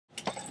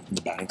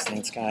the batting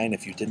stance guy, and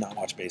if you did not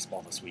watch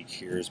baseball this week,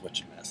 here's what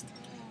you missed.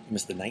 You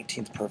missed the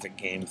 19th perfect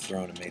game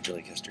thrown in Major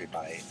League history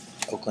by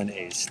Oakland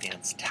A's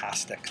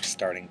stance-tastic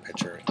starting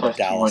pitcher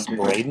Dallas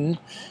Braden.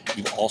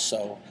 You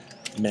also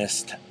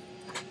missed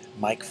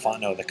Mike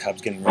Fontenot, the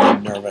Cubs, getting really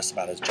nervous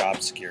about his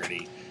job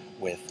security,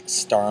 with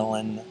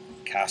Starlin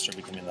Castro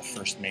becoming the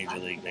first Major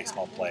League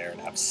Baseball player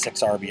to have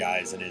 6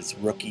 RBIs in his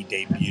rookie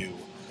debut.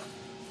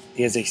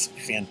 He has a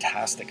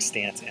fantastic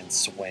stance and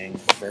swing,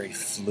 very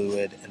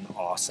fluid and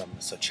awesome,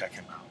 so check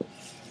him out.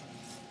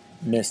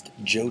 Missed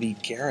Jody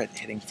Garrett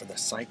hitting for the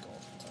cycle.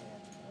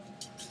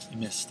 You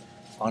missed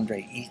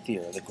Andre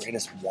Ethier, the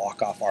greatest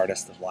walk-off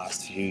artist of the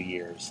last few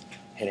years,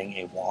 hitting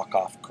a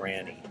walk-off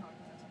granny.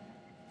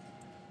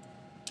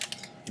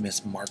 You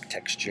missed Mark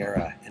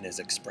Teixeira and his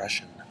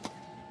expression,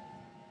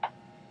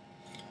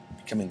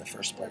 becoming the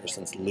first player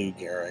since Lou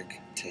Gehrig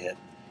to hit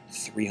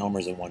 3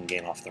 homers in one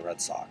game off the Red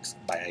Sox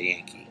by a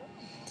Yankee.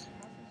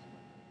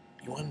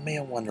 You may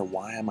wonder,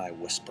 why am I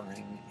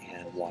whispering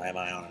and why am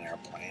I on an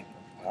airplane?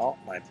 Well,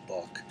 my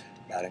book,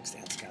 Batting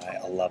Stance Guy,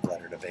 A Love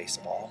Letter to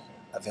Baseball,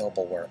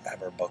 available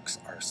wherever books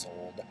are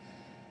sold,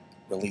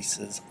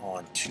 releases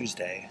on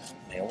Tuesday,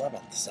 May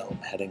 11th. So I'm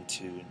heading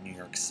to New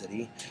York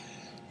City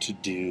to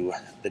do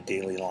the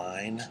Daily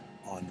Line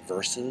on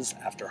Versus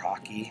after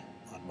hockey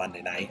on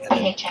Monday night,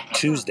 and then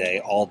Tuesday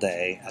all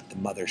day at the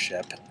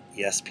Mothership,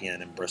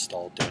 ESPN in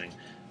Bristol, doing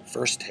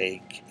First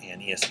Take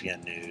and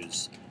ESPN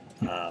News,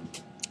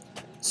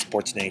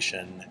 Sports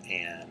Nation,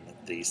 and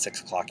the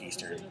 6 o'clock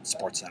Eastern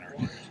Sports Center.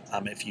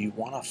 If you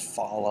want to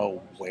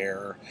follow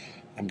where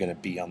I'm going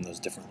to be on those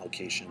different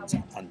locations,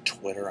 on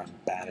Twitter I'm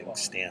Batting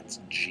Stance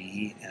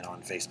G, and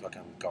on Facebook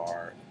I'm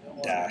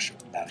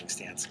Gar-Batting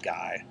Stance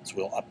Guy. So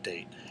we'll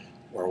update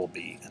where we'll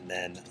be. And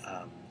then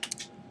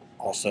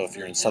also, if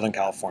you're in Southern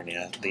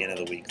California, at the end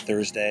of the week,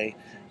 Thursday,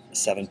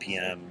 7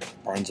 p.m.,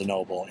 Barnes &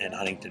 Noble in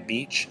Huntington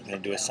Beach. I'm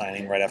going to do a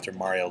signing right after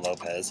Mario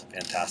Lopez.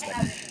 Fantastic.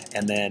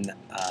 And then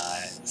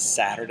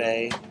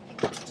Saturday,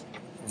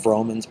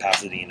 Vroman's,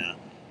 Pasadena,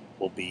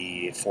 will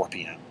be 4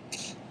 p.m.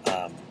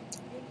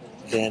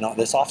 Then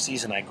this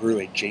off-season, I grew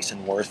a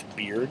Jason Worth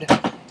beard.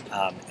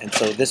 And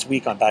so this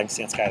week on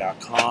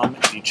BattingStanceGuy.com,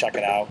 if you check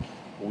it out,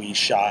 we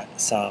shot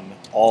some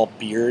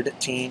all-beard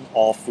team,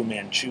 all Fu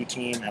Manchu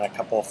team, and a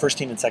couple first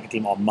team and second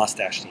team all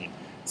mustache team.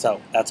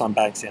 So that's on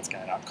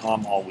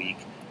BattingStanceGuy.com all week.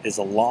 It is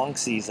a long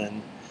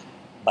season,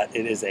 but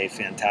it is a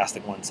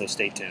fantastic one, so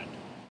stay tuned.